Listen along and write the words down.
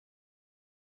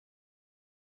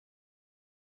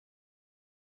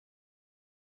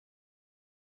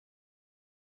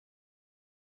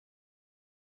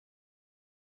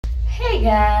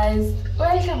Hi guys,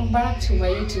 welcome back to my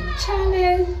YouTube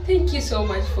channel. Thank you so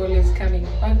much for always coming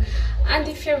back, and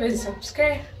if you haven't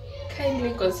subscribed,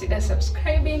 kindly consider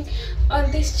subscribing. On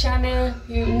this channel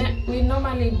we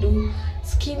normally do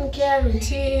skincare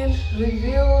routine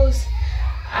reviews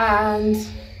and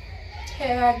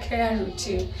hair care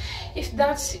routine. If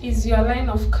that is your line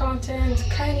of content,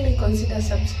 kindly consider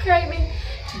subscribing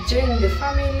to join the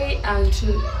family and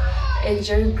to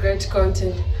enjoy great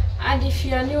content. And if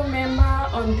you are a new member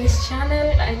on this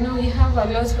channel, I know we have a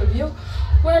lot of you.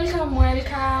 Welcome.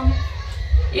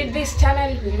 In this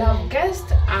channel we love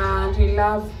guests and we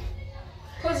love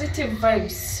positive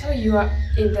vibes, so you are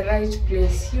in the right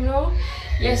place,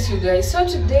 yes you guys. So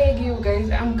today you guys,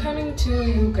 I'm coming to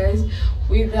you guys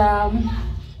with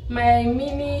my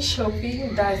mini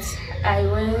shopping that I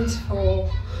went for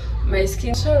my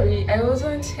skin. Sorry, I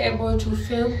wasn't able to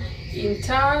film in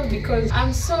town because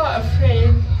I'm so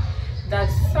afraid that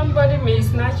somebody may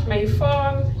snatch my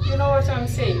phone. You know what I'm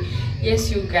saying? Yes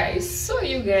you guys. So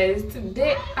you guys,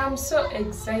 today I'm so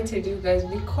excited you guys,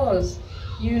 because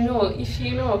if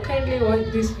you know, kindly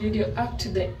watch this video up to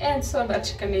the end so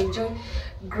that you can enjoy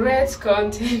great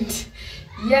content.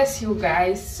 Yes you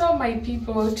guys. So my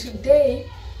people, today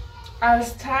I'll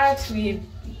start with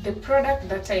the product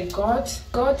that I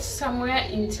got somewhere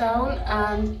in town,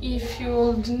 and if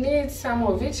you need some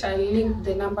of it, I'll link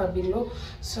the number below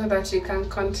so that you can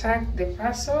contact the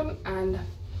person and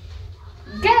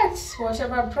get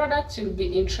whatever product you'll be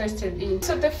interested in.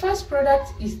 So the first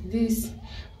product is this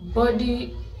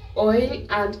body oil,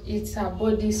 and it's a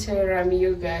body serum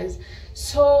you guys.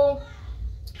 So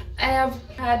I have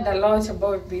heard a lot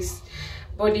about this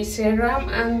body serum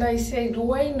and I said,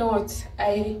 why not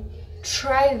I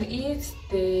tried it,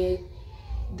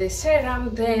 the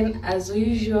serum, then as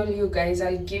usual you guys,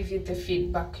 I'll give you the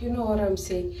feedback. You know what I'm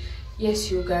saying?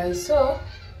 Yes you guys. So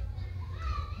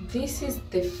this is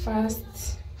the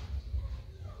first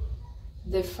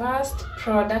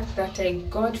product that I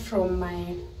got from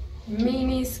my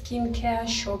mini skincare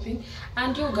shopping.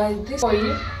 And you guys, this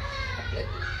oil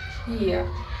here,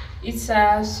 it's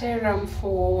a serum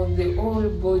for the whole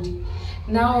body.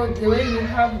 Now the way you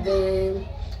have the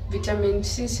vitamin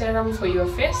C serum for your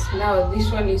face, now this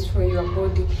one is for your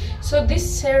body. So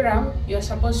this serum you're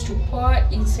supposed to pour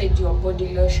inside your body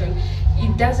lotion.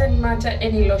 It doesn't matter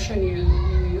any lotion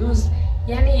you use,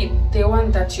 yani the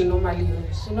one that you normally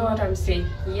use. You know what I'm saying?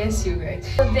 Yes you guys.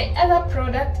 So the other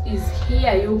product is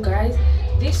here you guys.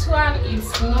 This one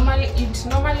is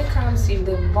normally comes in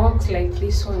the box like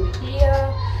this one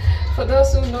here. For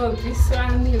those who know this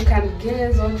one, you can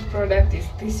guess what product is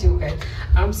this you guys.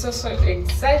 I'm so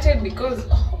excited because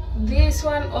this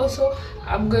one also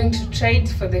I'm going to try it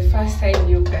for the first time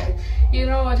you guys. You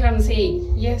know what I'm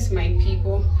saying? Yes my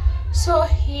people. So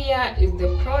here is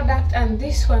the product, and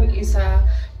this one is a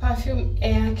perfume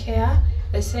hair care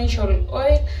essential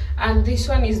oil, and this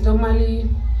one is normally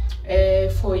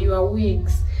for your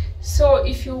wigs. So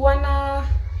if you wanna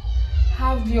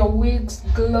have your wigs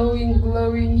glowing,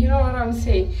 you know what I'm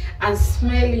saying, and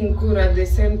smelling good at the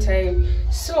same time,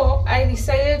 so I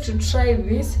decided to try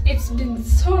this. It's been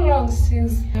so long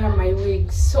since I had my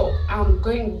wigs, so I'm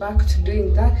going back to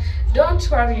doing that. Don't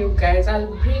worry you guys,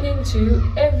 I'll bring into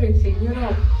you everything,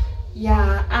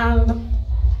 yeah. And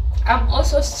I'm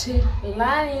also still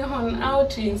learning on how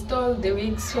to install the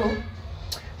wig, so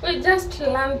we just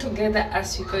learn together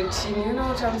as we continue. You know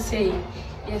what I'm saying?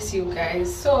 Yes you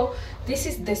guys. So this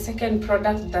is the second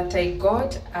product that I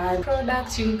got. And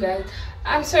product you guys,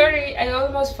 I'm sorry, I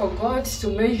almost forgot to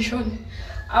mention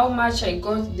how much I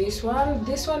got this one.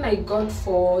 This one I got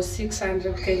for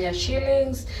 600 Kenya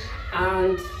shillings.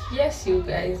 And yes you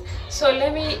guys, so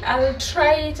I'll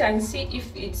try it and see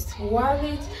if it's worth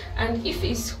it. And if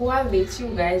it's worth it,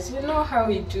 you guys, you know how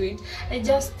we do it.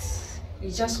 We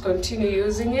just continue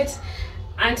using it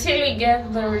until we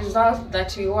get the result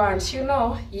that we want,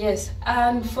 yes.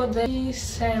 And for the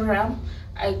serum,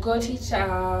 I got it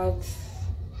at,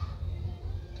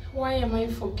 why am I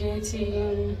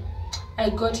forgetting, I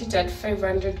got it at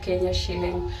 500 Kenya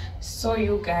shilling. So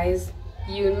you guys,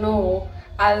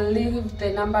 I'll leave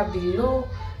the number below.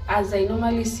 As I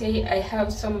normally say, I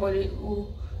have somebody who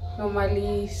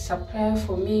normally supply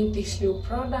for me this new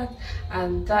product,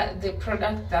 and that the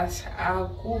product that are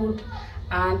good.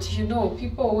 And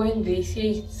people, when they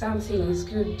say something is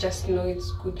good, just know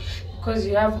it's good, because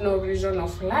you have no reason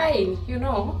of lying,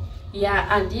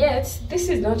 yeah. And yet this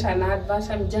is not an advert,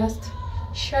 I'm just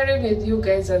sharing with you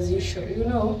guys as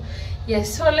usual,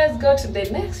 yes. So let's go to the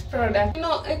next product.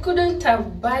 I couldn't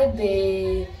have buy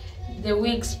the the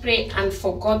wig spray and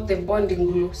forgot the bonding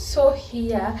glue. So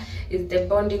here is the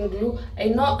bonding glue. I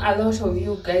know a lot of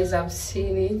you guys have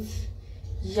seen it.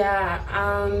 Yeah,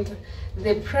 and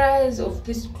the price of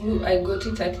this glue, I got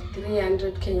it at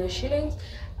 300 Kenya shillings,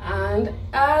 and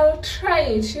I'll try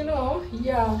it, you know.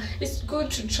 Yeah, it's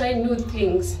good to try new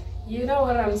things, you know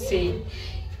what I'm saying.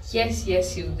 Yes,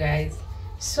 you guys.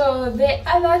 So the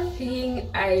other thing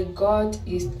I got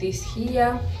is this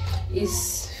here,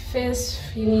 is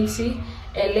Facefinity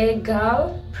LA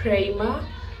Girl primer.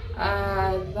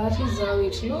 That is how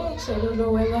it looks. I don't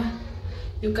know whether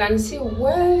you can see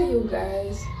well, you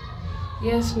guys.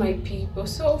 Yes, my people.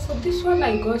 So for this one,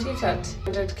 I got it at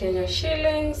 100 Kenya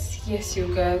shillings. Yes,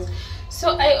 you guys.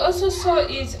 So I also saw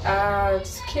it at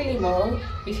Kilimall.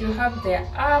 If you have their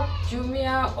app,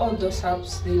 Jumia, all those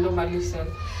apps, they normally sell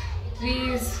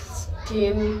this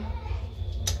skin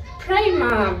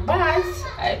primer. But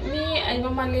I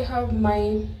normally have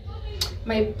my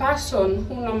person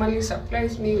who normally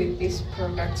supplies me with this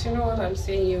product. You know what I'm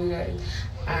saying, you guys.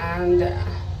 And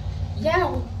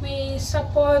yeah, we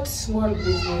support small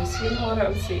business, you know what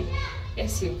I'm saying.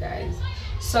 Yes, you guys,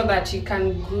 so that you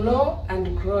can glow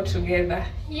and grow together.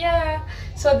 Yeah,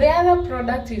 so the other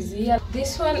product is here.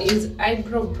 This one is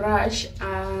eyebrow brush,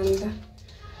 and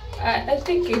I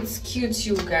think it's cute,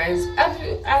 you guys.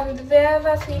 And the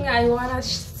other thing I want to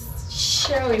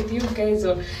share with you guys,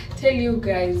 or tell you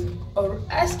guys, or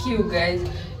ask you guys,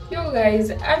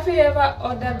 have you ever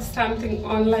ordered something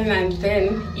online and then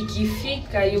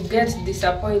ikifika you get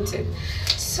disappointed?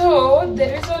 So the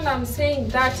reason I'm saying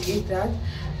that is that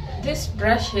these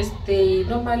brushes, they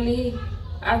normally,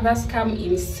 others come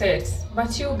in sets,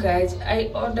 but you guys,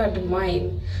 I ordered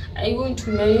mine. I won't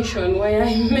mention where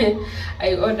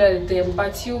I ordered them,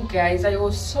 but you guys, I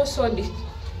was so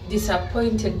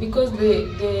disappointed because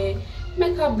the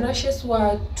makeup brushes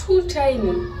were too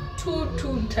tiny,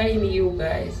 too tiny, you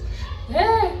guys.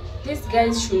 Yeah, these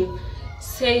guys should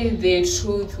say the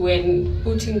truth when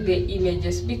putting the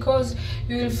images, because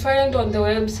you will find on the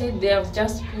website they have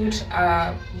just put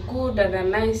a good and a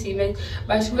nice image,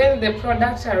 but when the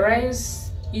product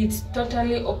arrives, it's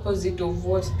totally opposite of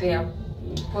what they have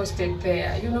posted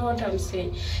there. You know what I'm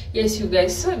saying? Yes, you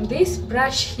guys. So this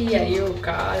brush here, you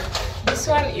guys, this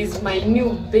one is my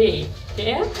new bay.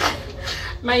 Yeah,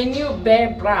 my new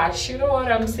bay brush, you know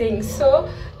what I'm saying. So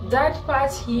that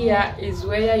part here is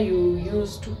where you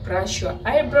use to brush your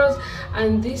eyebrows,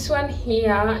 and this one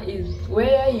here is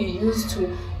where you use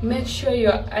to make sure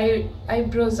your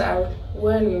eyebrows are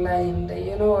well lined.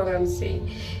 You know what I'm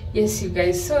saying? Yes, you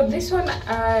guys. So this one,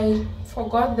 I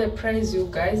forgot the price, you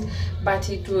guys, but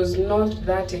it was not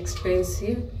that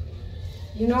expensive.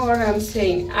 You know what I'm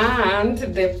saying? And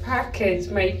the package,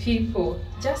 my people,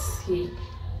 just see.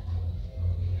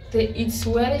 It's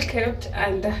well kept,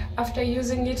 and after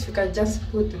using it you can just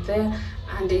put it there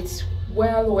and it's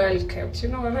well kept. You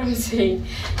know what I'm saying?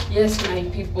 Yes, my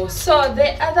people. So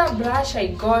the other brush I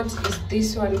got is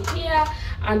this one here,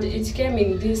 and it came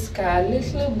in this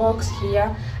little box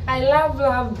here. I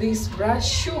love this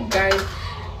brush, you guys.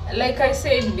 Like I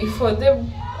said before,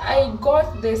 I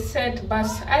got the set, but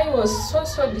I was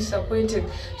so disappointed,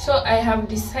 so I have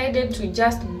decided to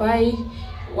just buy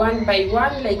one by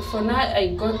one. Like for now,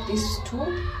 I got these two,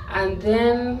 and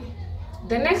then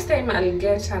the next time I'll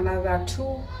get another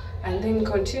two, and then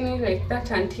continue like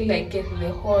that until I get the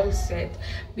whole set,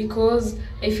 because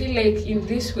I feel like in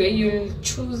this way you'll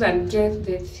choose and get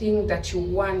the thing that you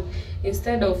want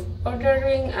instead of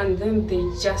ordering and then they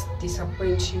just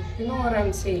disappoint you. You know what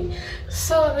I'm saying?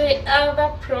 So the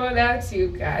other products, you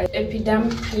guys,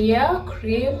 Epiderm Clear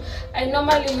Cream. I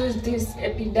normally use this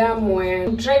Epiderm when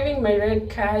I'm driving my red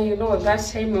car, you know, that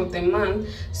time of the month.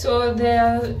 So there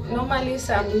are normally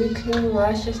some little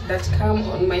rashes that come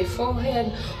on my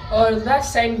forehead, or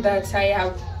that time that I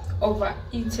have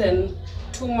overeaten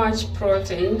too much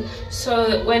protein.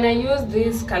 So when I use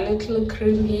this little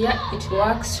cream here, it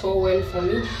works so well for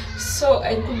me, so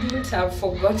I couldn't have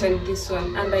forgotten this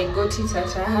one, and I got it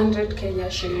at 100 Kenya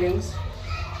shillings.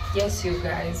 Yes, you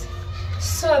guys.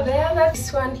 So the other,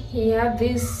 this one here,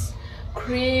 this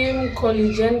cream,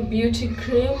 collagen beauty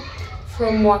cream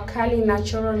from Wakali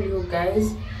Natural, you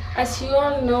guys. As you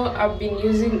all know, I've been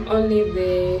using only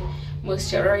the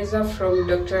moisturizer from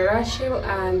Dr. Rachel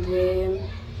and the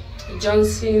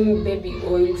Johnson baby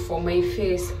oil for my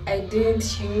face. I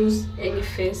didn't use any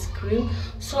face cream,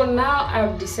 so now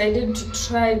I've decided to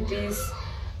try this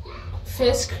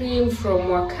face cream from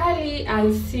Wakali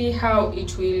and see how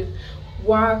it will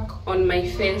work on my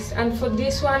face. And for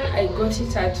this one, I got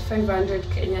it at 500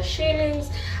 Kenya shillings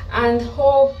and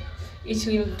hope it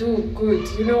will do good.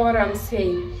 You know what I'm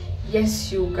saying?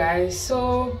 Yes, you guys,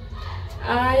 so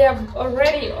I have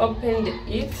already opened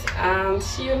it, and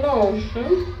you know,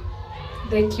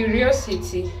 the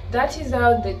curiosity, that is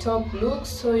how the top looks.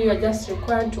 So you are just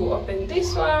required to open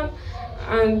this one,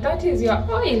 and that is your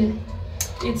oil.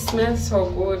 It smells so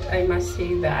good, I must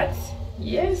say that.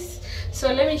 Yes,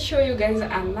 so let me show you guys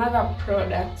another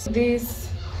product. This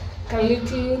a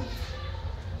little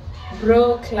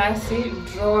brow classy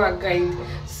drawer guide.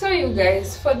 So you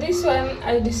guys, for this one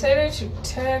I decided to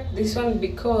take this one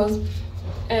because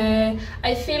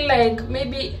I feel like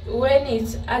maybe when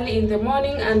it's early in the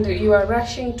morning and you are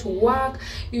rushing to work,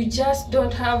 you just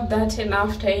don't have that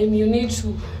enough time. You need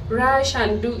to rush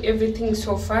and do everything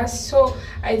so fast. So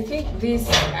I think this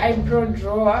eyebrow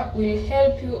drawer will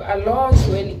help you a lot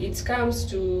when it comes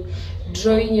to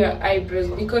drawing your eyebrows,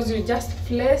 because you just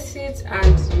place it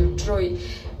and you draw it.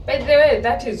 By the way,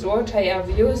 that is what I have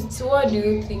used. So what do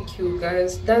you think, you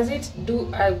guys? Does it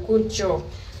do a good job?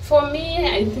 For me,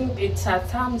 I think it's a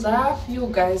thumbs up. You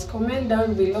guys comment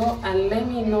down below and let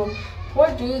me know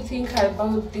what do you think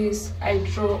about this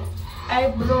eyebrow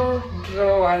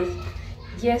drawers.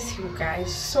 Yes, you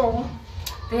guys. So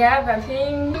the other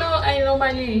thing, you know, I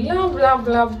normally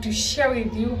love to share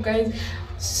with you guys,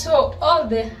 so all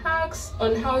the hacks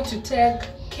on how to take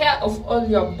care of all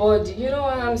your body, you know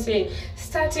what I'm saying,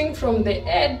 starting from the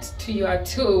head to your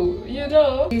toe. You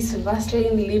know, this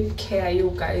Vaseline lip care,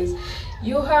 you guys,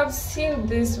 you have seen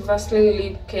this Vaseline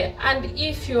lip care, and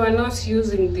if you are not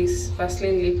using this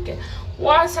Vaseline lip care,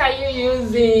 what are you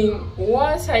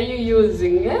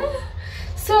using? Eh?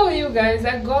 So you guys,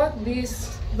 I got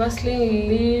this Vaseline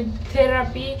lip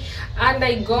therapy and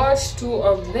I got 2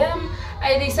 of them.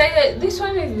 I decided this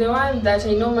one is the one that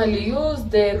I normally use,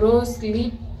 the rose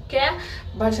lip care,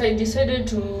 but I decided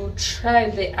to try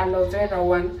the aloe vera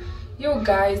one. You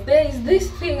guys, there is this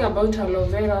thing about aloe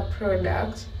vera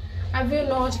products. Have you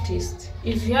noticed?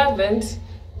 If you haven't,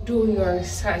 do your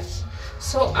research.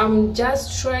 So I'm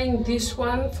just trying this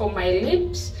one for my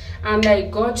lips, and I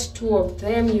got 2 of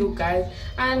them, you guys,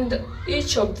 and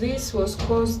each of these was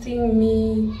costing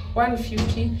me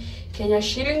 150 Kenya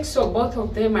shillings, so both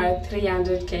of them are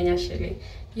 300 Kenya shilling.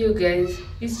 You guys,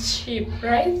 it's cheap,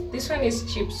 right? This one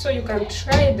is cheap, so you can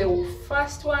try the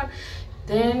first one,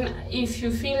 then if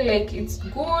you feel like it's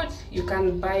good, you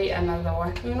can buy another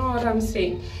one. You know what I'm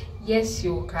saying? Yes,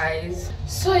 you guys.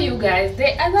 So you guys,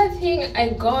 the other thing I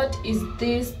got is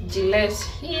this Gillette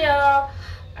here.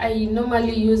 I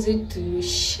normally use it to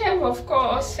shave, of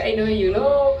course. I know you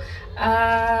know.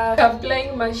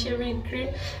 Applying my shaving cream,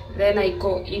 then I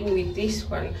go in with this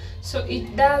one. So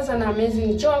it does an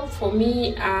amazing job for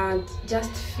me, and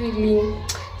just feeling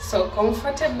so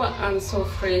comfortable and so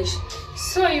fresh.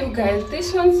 So you guys,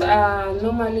 these ones are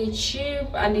normally cheap,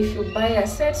 and if you buy a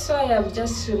set, so I have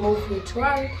just removed it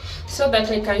one so that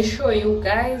I can show you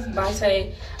guys, but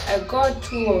I got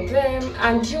 2 of them.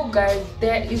 And you guys,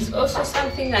 there is also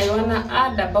something I wanna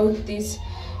add about this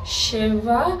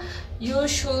shaver. You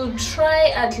should try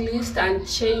at least and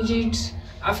change it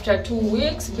after 2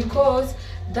 weeks, because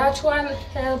that one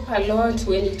help a lot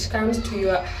when it comes to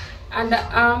your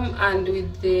underarm and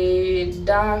with the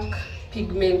dark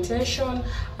pigmentation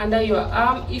under your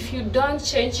arm. If you don't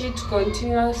change it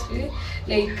continuously,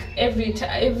 like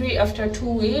every after 2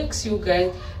 weeks, you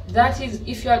guys, that is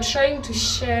if you are trying to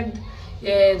shed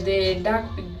the dark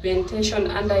pigmentation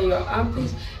under your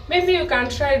armpits, maybe you can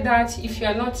try that if you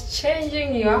are not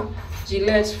changing your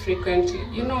Gillette frequently.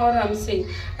 You know what I'm saying?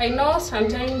 I know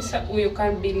sometimes you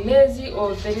can be lazy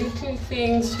or the little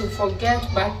things you forget,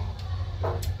 but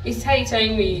it's high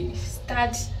time we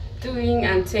start doing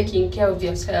and taking care of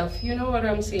yourself. You know what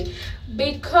I'm saying?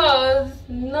 Because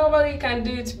nobody can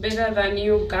do it better than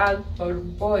you, girl or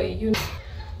boy, you know.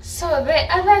 So the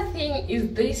other thing is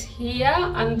this here,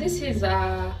 and this is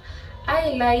a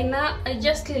eyeliner. I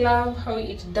just love how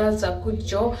it does a good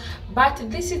job, but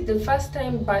this is the first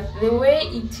time, but the way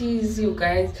it is, you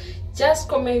guys, just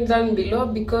comment down below,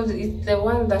 because it's the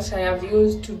one that I have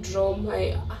used to draw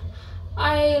my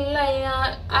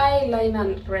eyeliner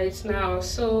right now.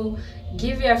 So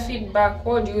give your feedback.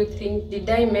 What do you think? Did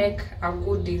I make a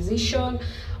good decision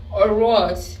or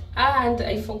what? And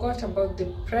I forgot about the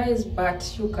price,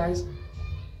 but you guys,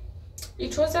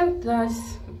 it wasn't that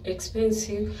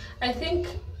expensive. I think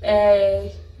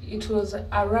it was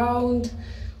around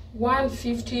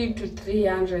 150 to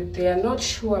 300. They are not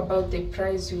sure about the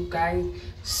price, you guys.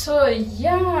 So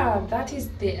yeah, that is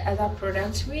the other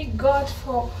product we got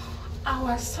for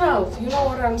ourselves. You know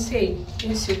what I'm saying?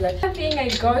 Yes, you guys. The thing I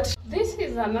got, this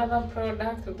is another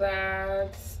product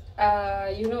that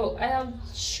you know, I have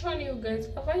shown you guys.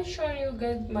 Have I shown you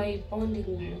guys my bonding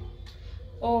glue?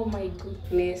 Oh my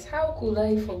goodness, how could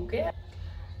I forget?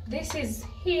 This is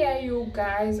here, you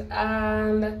guys,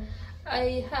 and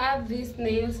I have these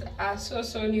nails are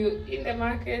so new in the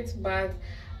market, but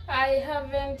I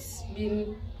haven't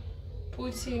been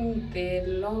putting the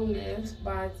long nails,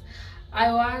 but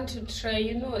I want to try.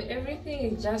 You know, everything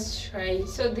is just trying.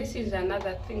 So this is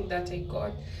another thing that I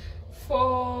got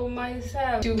for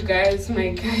myself. You guys, my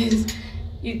guys,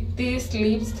 this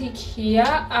lipstick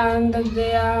here, and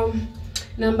they are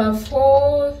number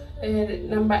 4,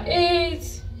 number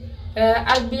 8.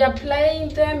 I'll be applying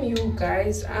them, you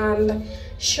guys, and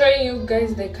showing you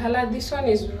guys the color. This one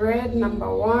is red,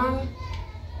 number 1,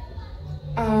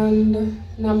 and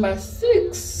number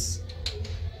 6.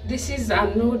 This is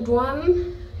a nude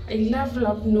one. I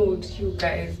love nude, you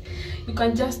guys. You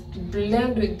can just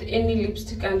blend with any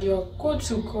lipstick and you're good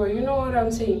to go. You know what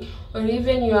I'm saying? Or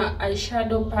even your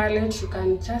eyeshadow palette, you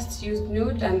can just use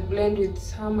nude and blend with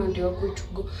some and you're good to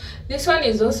go. This one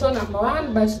is also number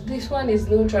 1, but this one is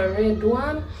not a red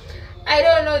one. I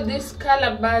don't know this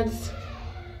color, but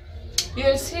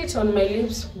you'll see it on my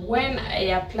lips when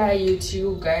I apply it,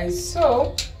 you guys.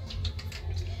 So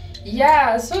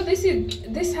yeah, so these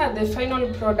are the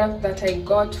final product that I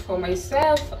got for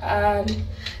myself, and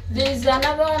there's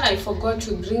another one I forgot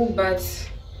to bring, but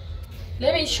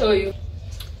let me show you.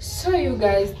 So you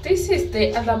guys, this is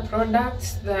the other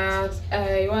product that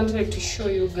I wanted to show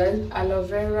you guys. Aloe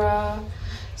vera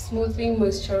smoothing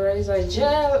moisturizer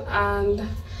gel, and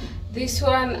this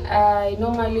one I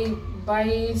normally buy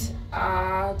it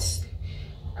at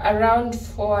around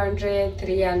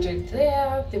 400-300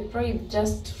 there. The price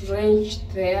just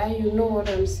ranged there. You know what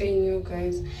I'm saying, you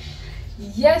guys?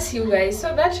 Yes, you guys.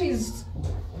 So that is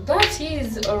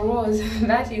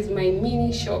that is my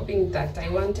mini shopping that I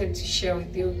wanted to share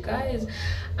with you guys.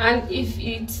 And if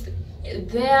it's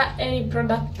there any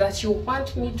product that you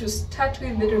want me to start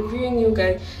with the reviewing, you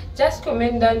guys, just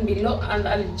comment down below and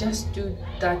I'll just do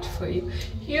that for you.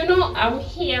 You know, I'm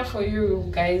here for you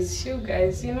guys. You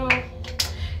guys, you know.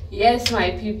 Yes,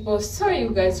 my people. So you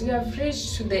guys, we have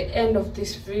reached to the end of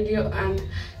this video, and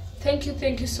thank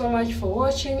you so much for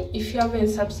watching. If you haven't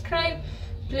subscribed,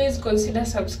 please consider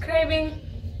subscribing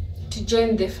to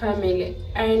join the family,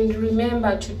 and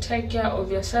remember to take care of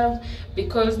yourself,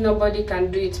 because nobody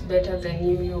can do it better than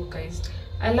you guys.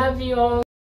 I love you all.